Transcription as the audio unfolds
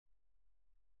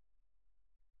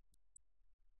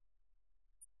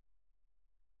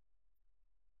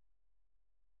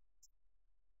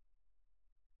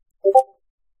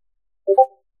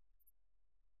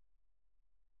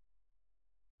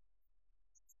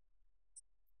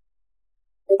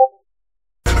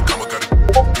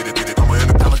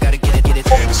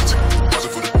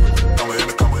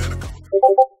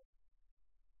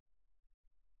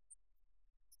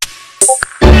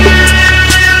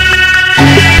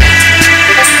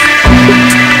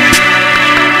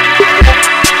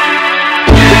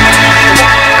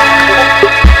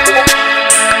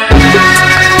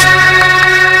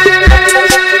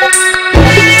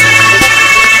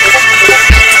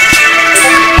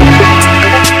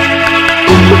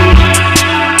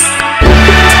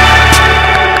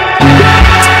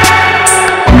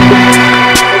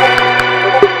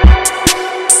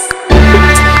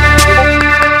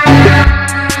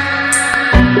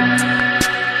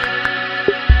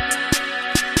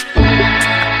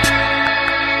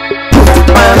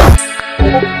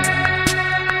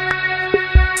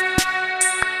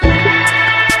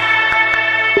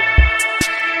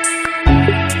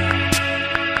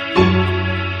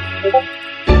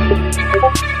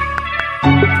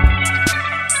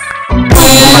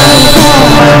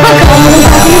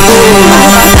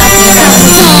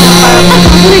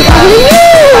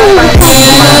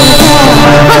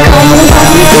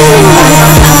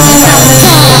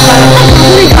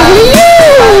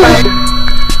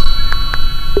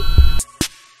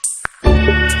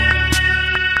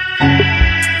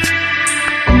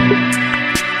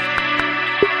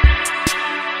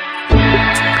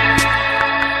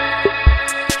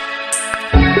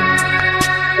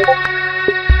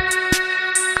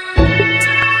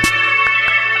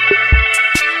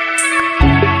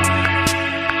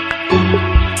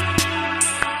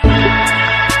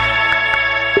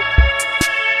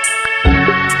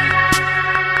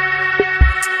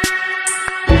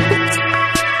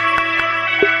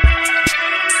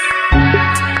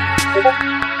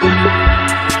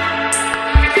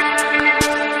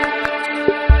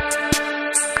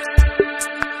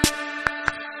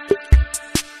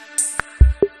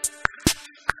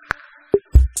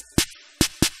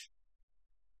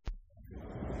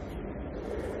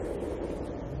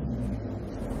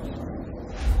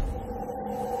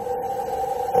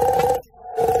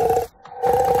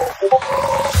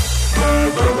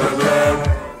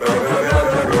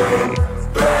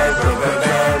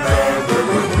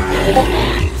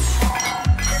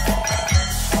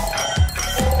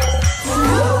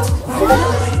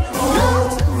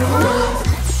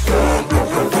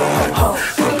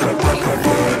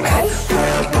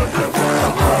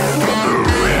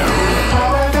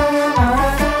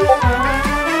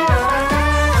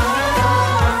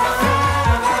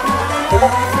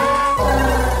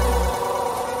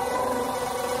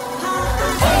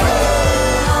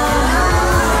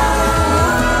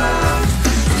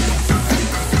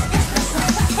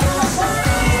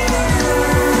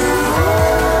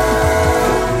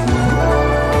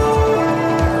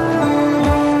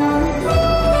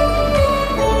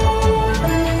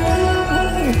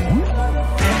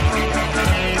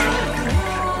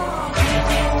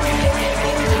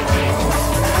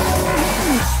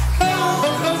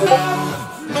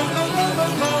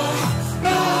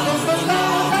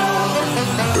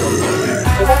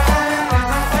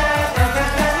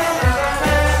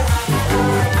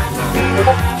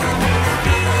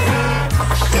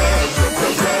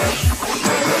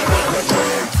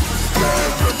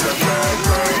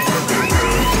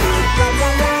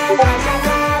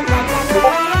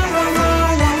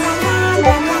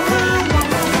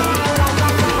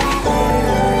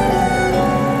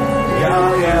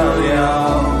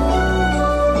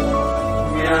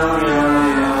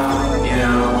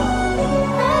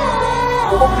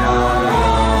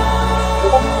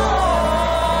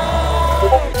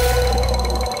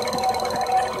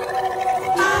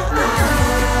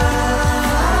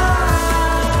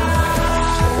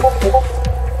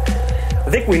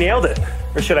I think we nailed it.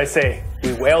 Or should I say,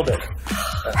 we whaled it.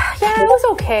 Yeah, it was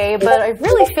okay, but I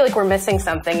really feel like we're missing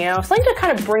something, you know? Something to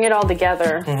kind of bring it all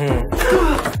together.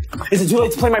 Mm-hmm. Is it too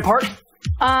late to play my part?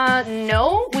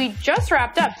 No, we just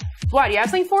wrapped up. Why, do you have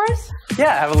something for us?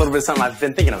 Yeah, I have a little bit of something I've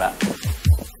been thinking about.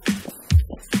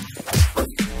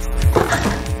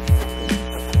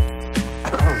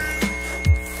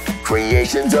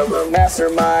 Creations of a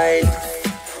mastermind.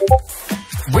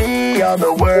 We are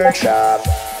the workshop.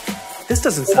 This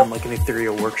doesn't sound like an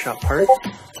ethereal workshop part.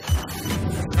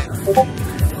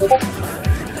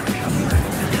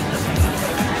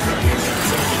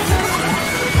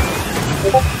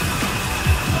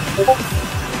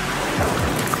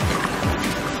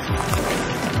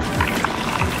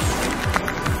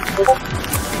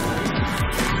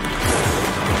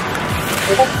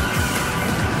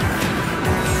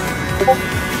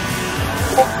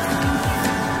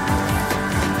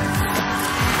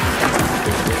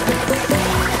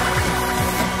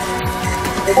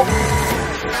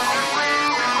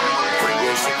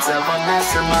 Creations of a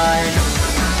mastermind.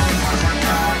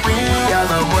 We are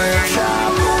the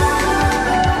workshop.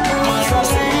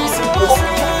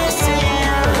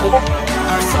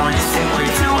 Our song is simply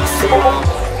to